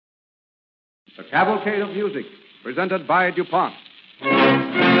The Cavalcade of Music, presented by DuPont.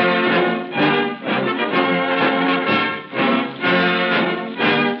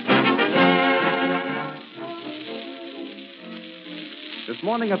 This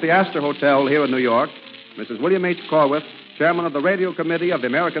morning at the Astor Hotel here in New York, Mrs. William H. Corwith, chairman of the Radio Committee of the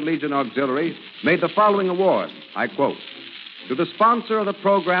American Legion Auxiliary, made the following award. I quote, "To the sponsor of the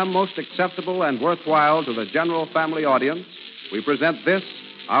program most acceptable and worthwhile to the general family audience, we present this,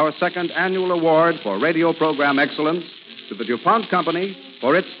 our second annual award for radio program excellence, to the DuPont Company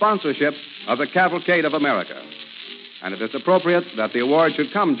for its sponsorship of the Cavalcade of America." And it is appropriate that the award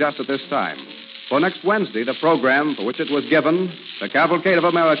should come just at this time. For next Wednesday, the program for which it was given, the Cavalcade of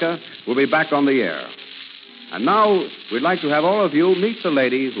America, will be back on the air. And now, we'd like to have all of you meet the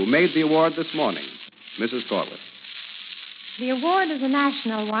lady who made the award this morning, Mrs. Corwith. The award is a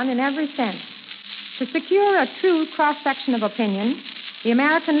national one in every sense. To secure a true cross-section of opinion, the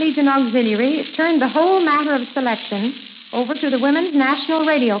American Legion Auxiliary turned the whole matter of selection over to the Women's National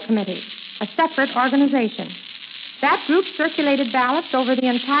Radio Committee, a separate organization. That group circulated ballots over the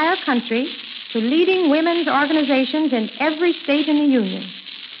entire country to leading women's organizations in every state in the Union.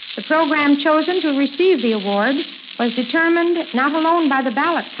 The program chosen to receive the award was determined not alone by the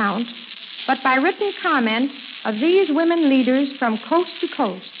ballot count, but by written comment of these women leaders from coast to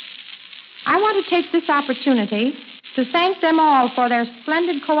coast. I want to take this opportunity to thank them all for their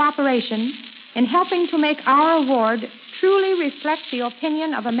splendid cooperation in helping to make our award truly reflect the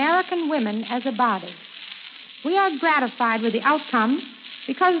opinion of American women as a body. We are gratified with the outcome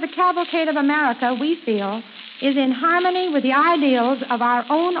because the Cavalcade of America, we feel, is in harmony with the ideals of our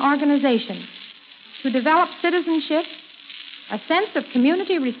own organization to develop citizenship, a sense of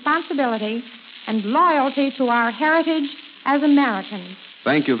community responsibility, and loyalty to our heritage as Americans.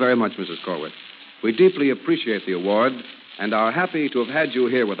 Thank you very much, Mrs. Corwith. We deeply appreciate the award and are happy to have had you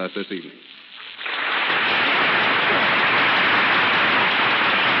here with us this evening.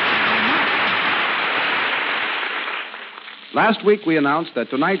 Last week, we announced that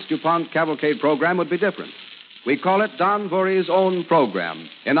tonight's DuPont Cavalcade program would be different. We call it Don Voorhees' own program,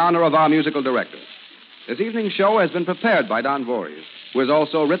 in honor of our musical director. This evening's show has been prepared by Don Voorhees, who has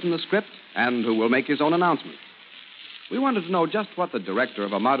also written the script and who will make his own announcement. We wanted to know just what the director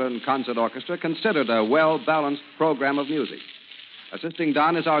of a modern concert orchestra considered a well-balanced program of music. Assisting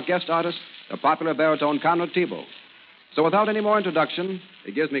Don is our guest artist, the popular baritone Conrad Thibault. So without any more introduction,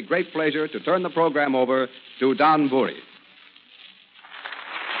 it gives me great pleasure to turn the program over to Don Voorhees.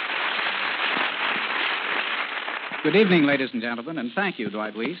 Good evening, ladies and gentlemen, and thank you,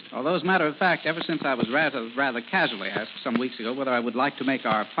 Dwight Weiss. Although, as a matter of fact, ever since I was rather casually asked some weeks ago whether I would like to make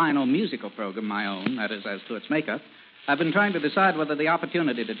our final musical program my own, that is, as to its makeup, I've been trying to decide whether the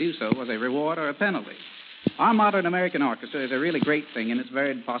opportunity to do so was a reward or a penalty. Our modern American orchestra is a really great thing in its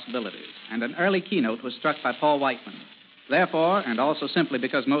varied possibilities, and an early keynote was struck by Paul Whiteman. Therefore, and also simply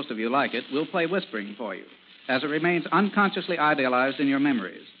because most of you like it, we'll play Whispering for you, as it remains unconsciously idealized in your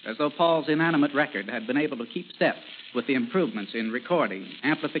memories, as though Paul's inanimate record had been able to keep step with the improvements in recording,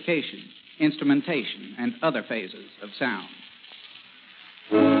 amplification, instrumentation, and other phases of sound.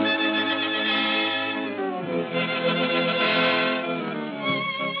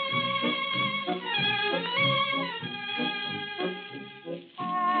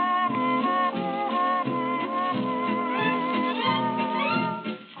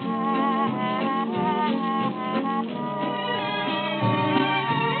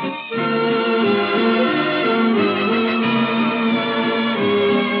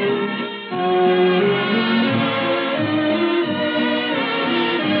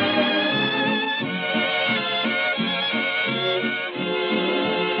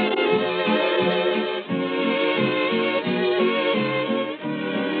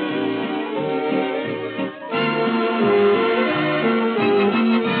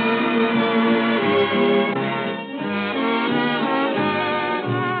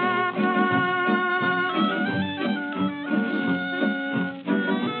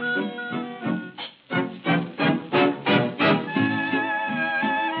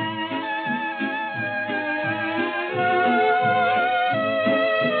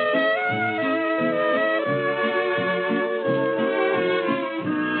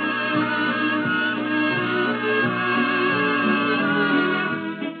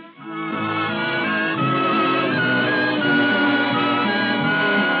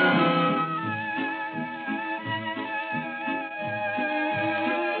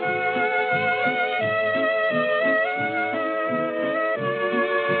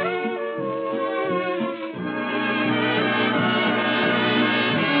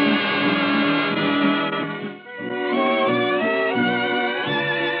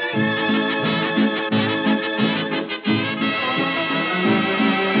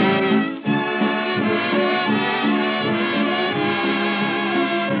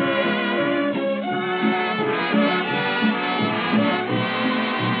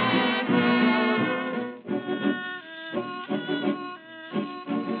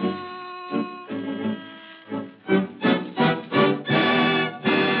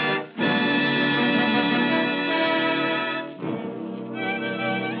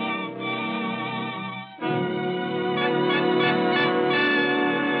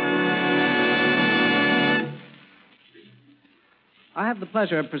 the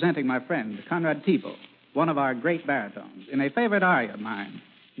pleasure of presenting my friend, Conrad Thibault, one of our great baritones, in a favorite aria of mine,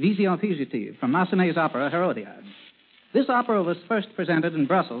 Vision Fugitive, from Massenet's opera Herodiade. This opera was first presented in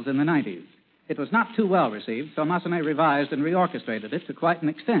Brussels in the 90s. It was not too well received, so Massenet revised and reorchestrated it to quite an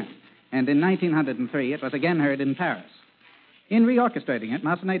extent, and in 1903 it was again heard in Paris. In reorchestrating it,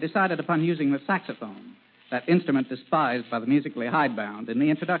 Massenet decided upon using the saxophone, that instrument despised by the musically hidebound, in the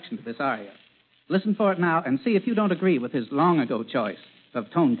introduction to this aria. Listen for it now and see if you don't agree with his long-ago choice of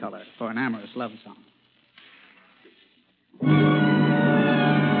tone color for an amorous love song.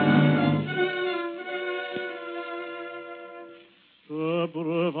 Ce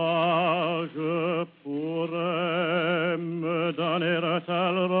breuvage pourrait me donner un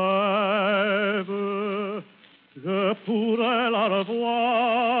tel rêve, je pourrais la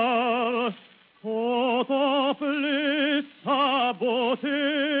revoir, contempler sa beauté.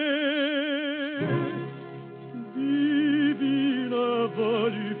 Divine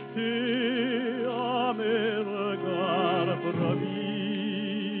volupté à mes regards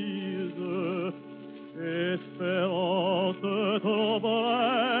promise, espérance trop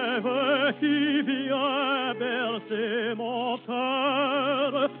brève qui vient bercer mon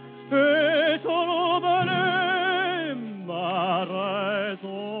cœur et troubler ma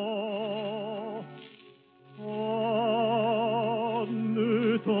raison. Oh,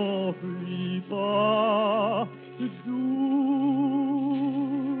 ne t'enfuis pas, douce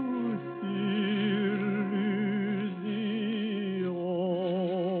illusion.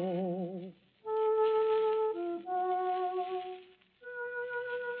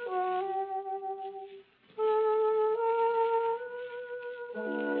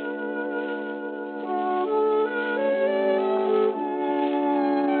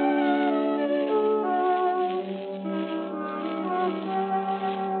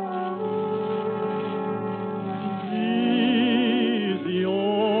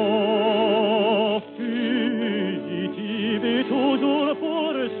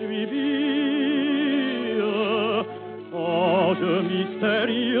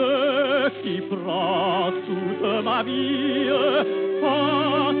 Mystérieux qui prend toute ma vie,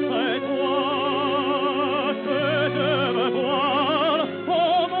 ah, c'est toi que je veux voir,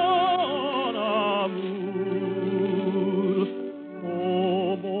 oh mon amour, oh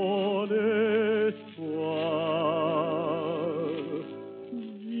mon espoir.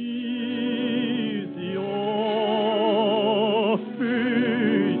 Vision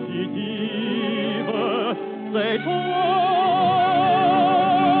fugitive, c'est toi.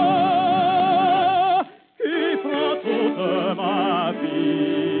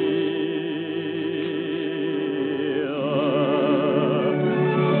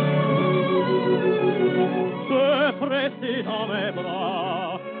 Dans mes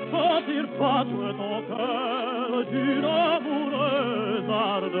bras, sentir battre ton cœur d'une amoureuse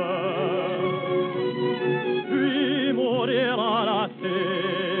ardeur, puis mourir enlacé.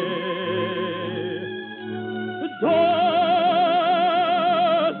 Dans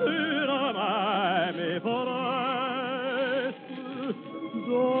une même ivresse,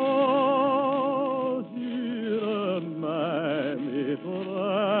 dans une même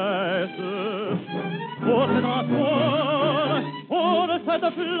ivresse, pour te transporter cette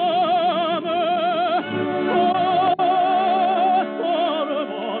flamme, oh,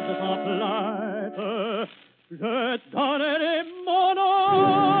 remonte sans plainte, je donnerai mon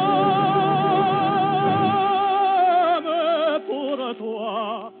âme pour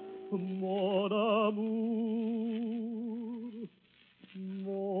toi, mon amour,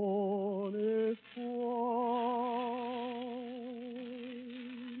 mon espoir.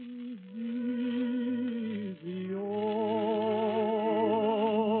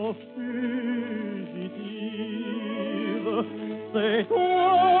 C'est toi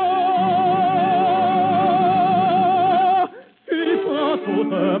qui prends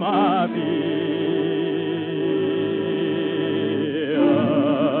toute ma vie.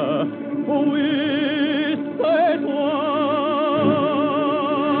 Oui, c'est toi.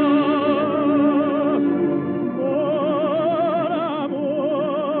 Mon amour,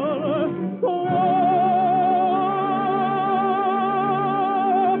 toi,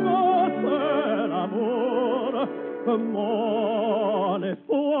 mon seul amour, mon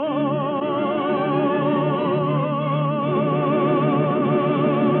espoir.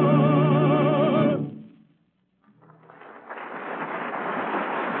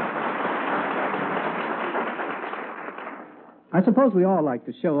 I suppose we all like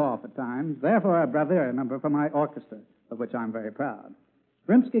to show off at times. Therefore, I bravura a number for my orchestra, of which I'm very proud.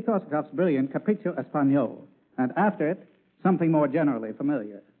 Rimsky-Korsakov's brilliant Capriccio Espagnol, and after it, something more generally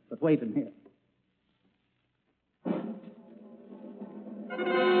familiar. But wait and hear.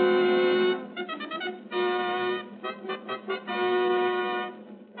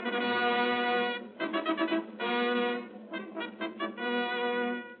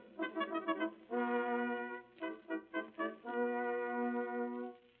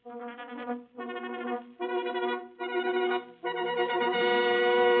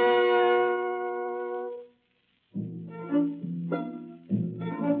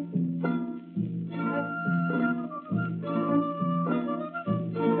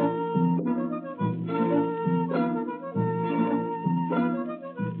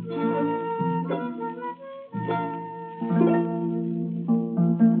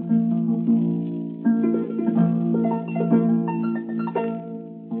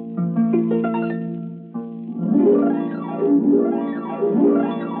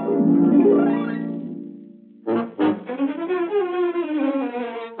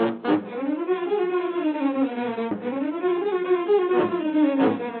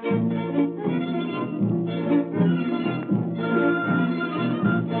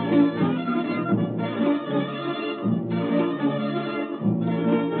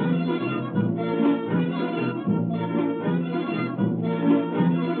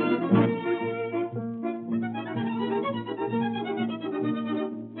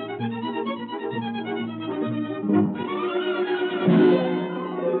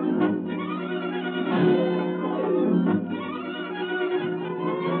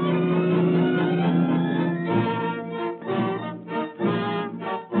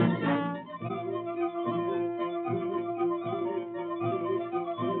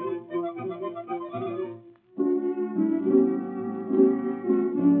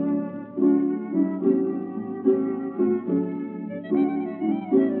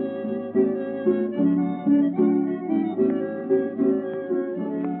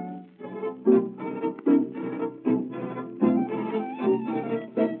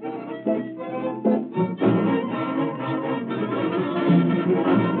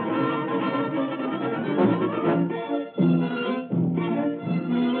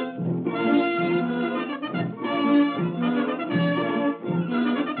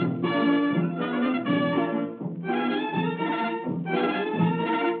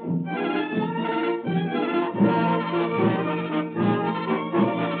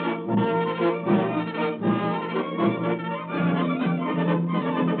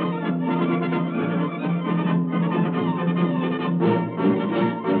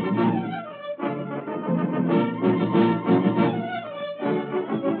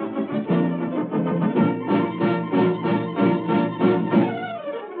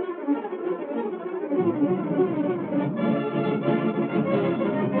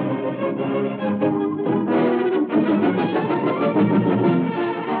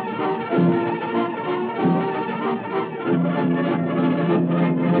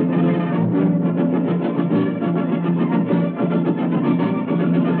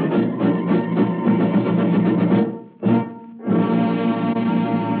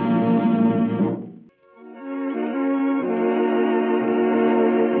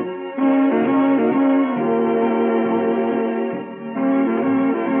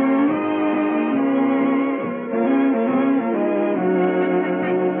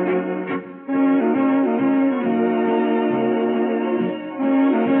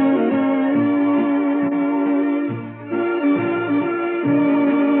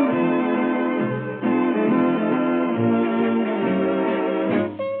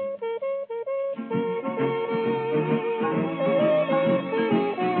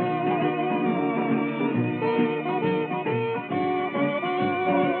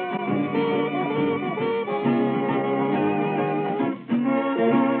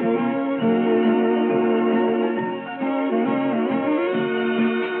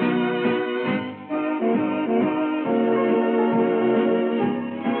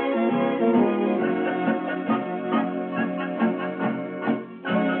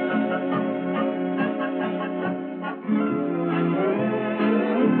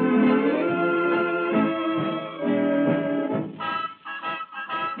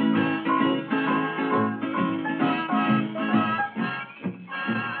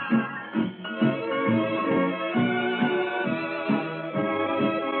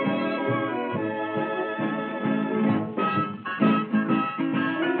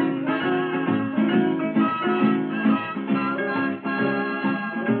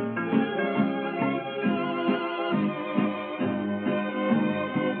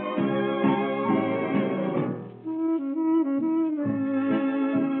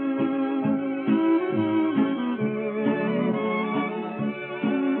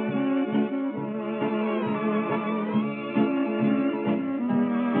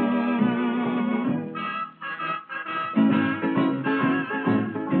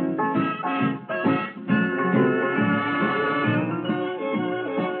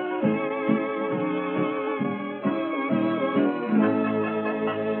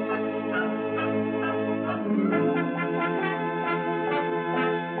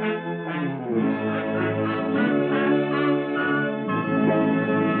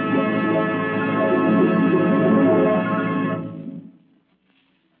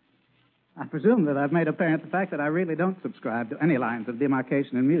 presume that I've made apparent the fact that I really don't subscribe to any lines of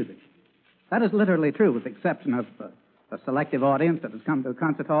demarcation in music. That is literally true, with the exception of a selective audience that has come to a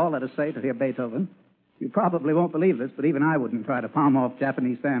concert hall, let us say, to hear Beethoven. You probably won't believe this, but even I wouldn't try to palm off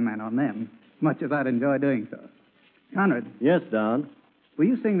Japanese Sandman on them, much as I'd enjoy doing so. Conrad. Yes, Don. Will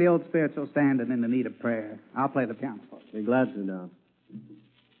you sing the old spiritual Standing in the Need of Prayer? I'll play the piano for you. Be glad to, Don.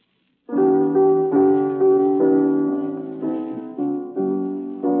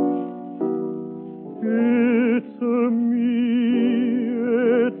 It's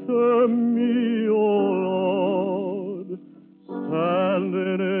a me, oh Lord,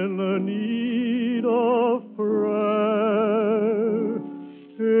 standing in the need of prayer.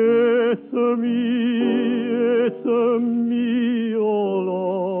 It's a me, oh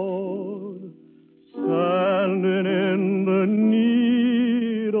Lord, standing in the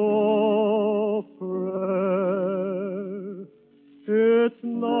need of prayer. It's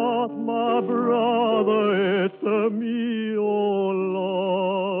not my brother, it's a me, oh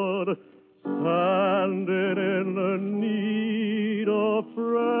Lord, standing in the need of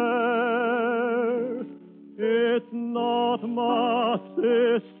prayer. It's not my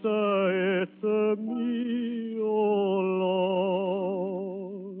sister, it's a me, oh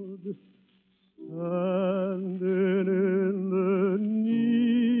Lord, standing in the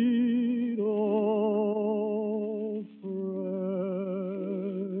need of prayer.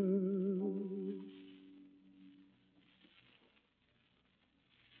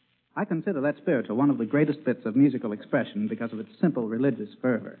 I consider that spiritual one of the greatest bits of musical expression because of its simple religious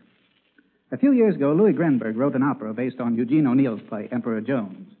fervor. A few years ago, Louis Grenberg wrote an opera based on Eugene O'Neill's play, Emperor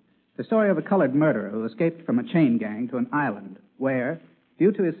Jones, the story of a colored murderer who escaped from a chain gang to an island where,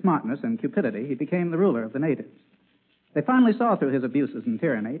 due to his smartness and cupidity, he became the ruler of the natives. They finally saw through his abuses and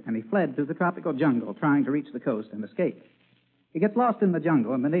tyranny, and he fled through the tropical jungle trying to reach the coast and escape. He gets lost in the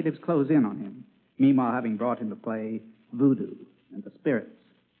jungle, and the natives close in on him, meanwhile having brought him to play voodoo and the spirits.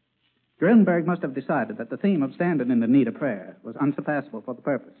 Grenberg must have decided that the theme of Standing in the Need of Prayer was unsurpassable for the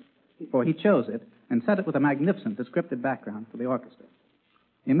purpose, for he chose it and set it with a magnificent descriptive background for the orchestra.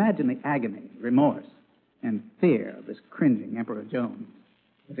 Imagine the agony, remorse, and fear of this cringing Emperor Jones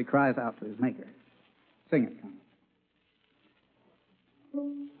as he cries out to his maker. Sing it, Conrad.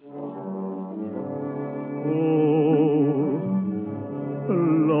 Oh,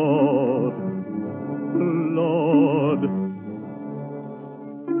 Lord, Lord.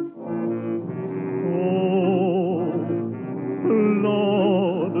 Oh,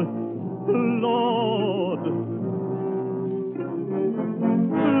 Lord, Lord.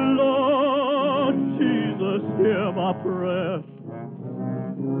 Lord Jesus, hear my prayer.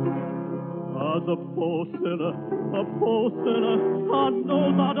 As a poor sinner, I know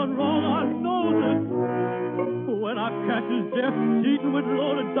I done wrong, I know this. When I catch his death, eaten with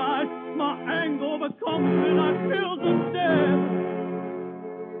loaded dice, my anger overcomes me and I kill him dead.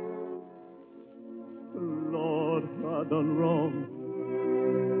 Lord, I done wrong.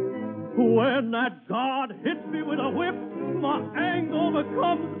 When that God hits me with a whip, my anger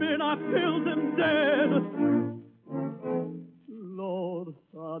overcomes me and I kills him dead. Lord,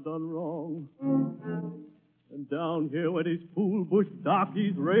 I done wrong. And down here where these fool bush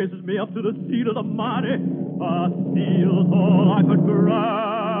darkies raises me up to the seat of the mighty, I steals all I could grab.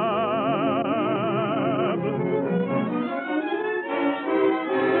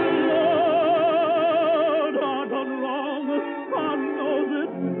 Lord, I done wrong. I know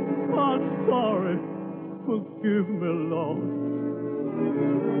this. I'm sorry. Forgive me, Lord.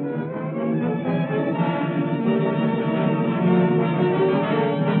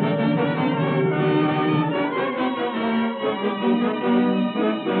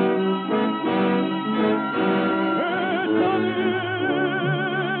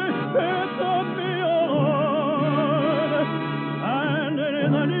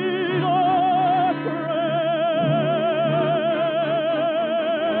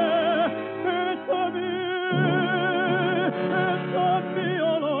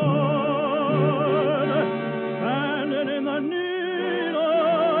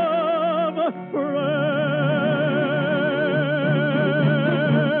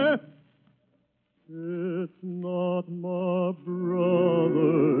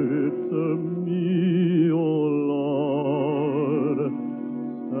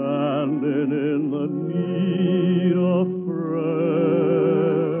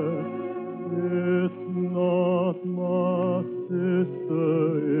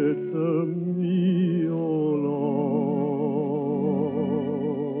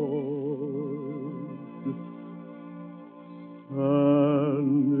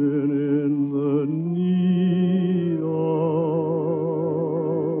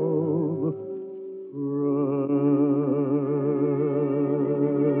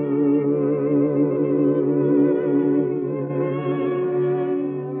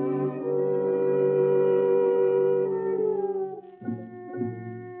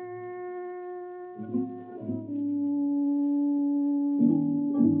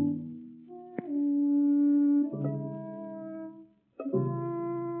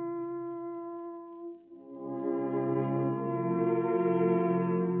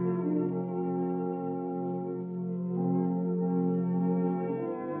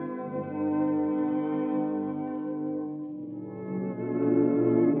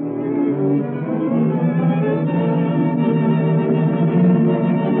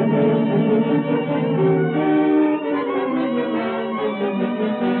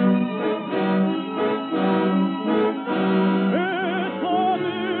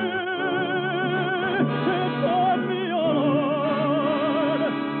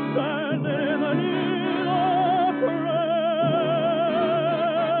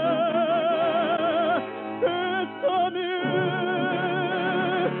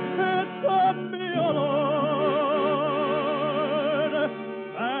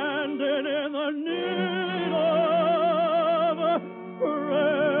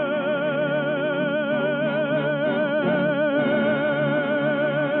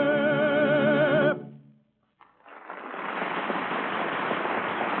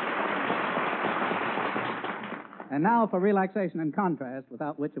 howl for relaxation and contrast,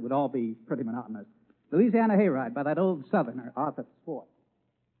 without which it would all be pretty monotonous. Louisiana Hayride by that old Southerner, Arthur Sport.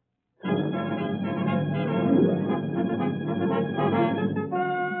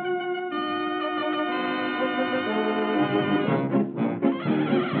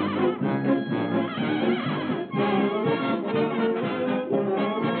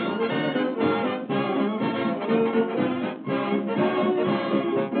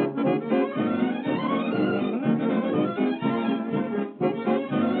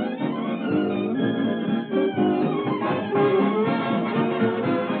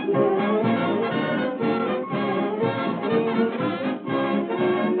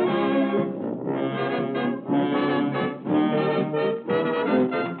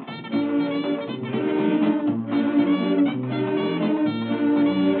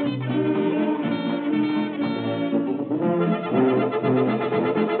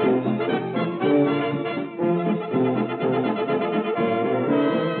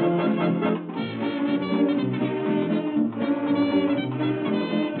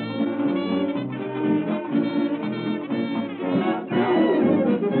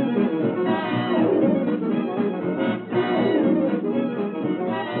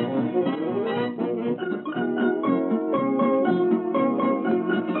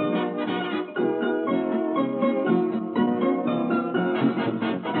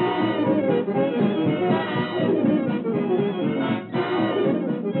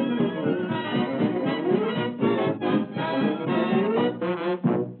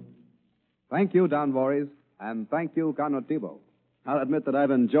 Thank you, Don Voorhees, and thank you, Conrad Thibault. I'll admit that I've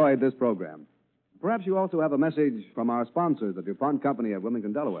enjoyed this program. Perhaps you also have a message from our sponsors, the DuPont Company of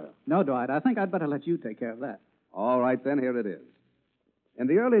Wilmington, Delaware. No, Dwight, I think I'd better let you take care of that. All right, then, here it is. In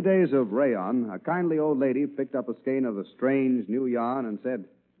the early days of rayon, a kindly old lady picked up a skein of the strange new yarn and said,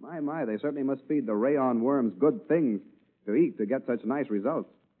 My, they certainly must feed the rayon worms good things to eat to get such nice results.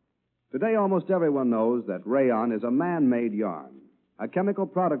 Today, almost everyone knows that rayon is a man-made yarn, a chemical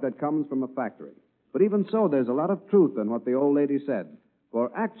product that comes from a factory. But even so, there's a lot of truth in what the old lady said.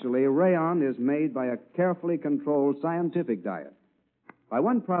 For actually, rayon is made by a carefully controlled scientific diet. By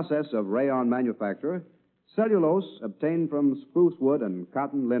one process of rayon manufacture, cellulose obtained from spruce wood and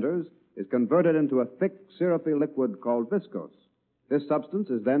cotton linters is converted into a thick, syrupy liquid called viscose. This substance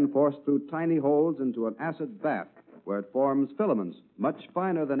is then forced through tiny holes into an acid bath, where it forms filaments much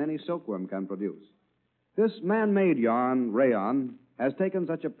finer than any silkworm can produce. This man-made yarn, rayon, has taken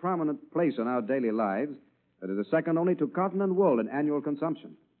such a prominent place in our daily lives that it is second only to cotton and wool in annual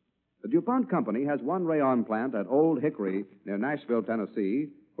consumption. The DuPont Company has one rayon plant at Old Hickory near Nashville, Tennessee,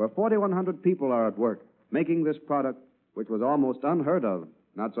 where 4,100 people are at work making this product, which was almost unheard of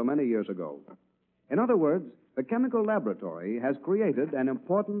not so many years ago. In other words, the chemical laboratory has created an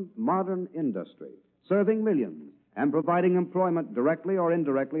important modern industry, serving millions and providing employment directly or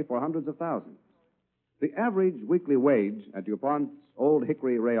indirectly for hundreds of thousands. The average weekly wage at DuPont's Old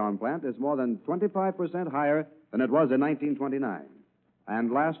Hickory rayon plant is more than 25% higher than it was in 1929.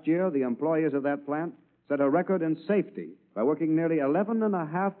 And last year, the employees of that plant set a record in safety by working nearly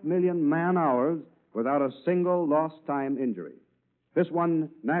 11.5 million man-hours without a single lost-time injury. This won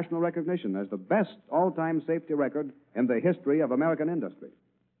national recognition as the best all-time safety record in the history of American industry.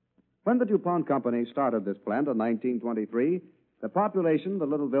 When the DuPont Company started this plant in 1923, the population of the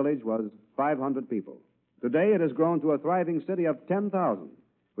little village was 500 people. Today, it has grown to a thriving city of 10,000,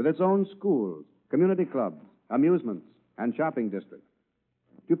 with its own schools, community clubs, amusements, and shopping districts.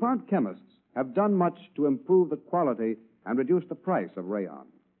 DuPont chemists have done much to improve the quality and reduce the price of rayon.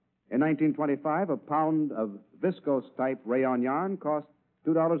 In 1925, a pound of viscose-type rayon yarn cost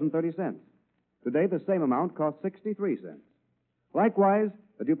 $2.30. Today, the same amount costs 63 cents. Likewise,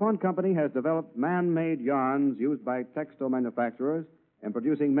 the DuPont Company has developed man-made yarns used by textile manufacturers in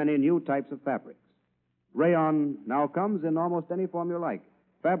producing many new types of fabrics. Rayon now comes in almost any form you like.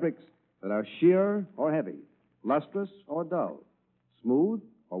 Fabrics that are sheer or heavy, lustrous or dull, smooth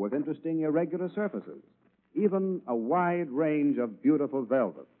or with interesting irregular surfaces, even a wide range of beautiful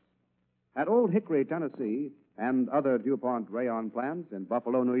velvets. At Old Hickory, Tennessee, and other DuPont rayon plants in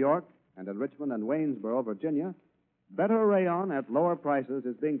Buffalo, New York, and in Richmond and Waynesboro, Virginia, better rayon at lower prices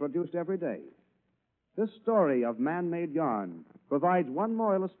is being produced every day. This story of man-made yarn provides one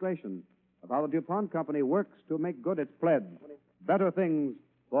more illustration of how the DuPont Company works to make good its pledge, better things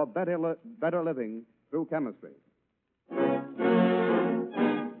for better living through chemistry.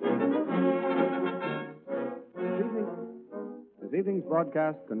 This evening's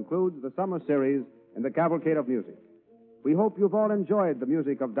broadcast concludes the summer series in the Cavalcade of Music. We hope you've all enjoyed the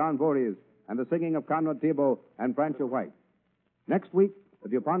music of Don Voorhees and the singing of Conrad Thibault and Francia White. Next week, the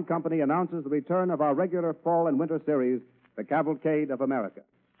DuPont Company announces the return of our regular fall and winter series, The Cavalcade of America.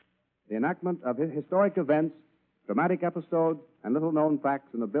 The enactment of historic events, dramatic episodes, and little-known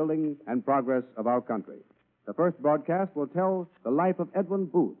facts in the building and progress of our country. The first broadcast will tell the life of Edwin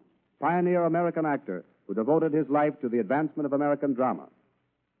Booth, pioneer American actor who devoted his life to the advancement of American drama.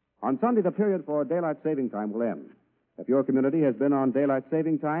 On Sunday, the period for daylight saving time will end. If your community has been on daylight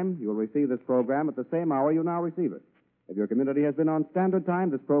saving time, you will receive this program at the same hour you now receive it. If your community has been on standard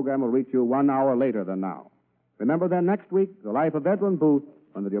time, this program will reach you 1 hour later than now. Remember then next week, the life of Edwin Booth,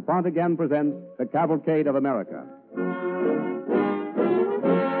 when the DuPont again presents The Cavalcade of America.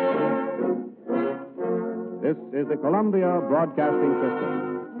 This is the Columbia Broadcasting System.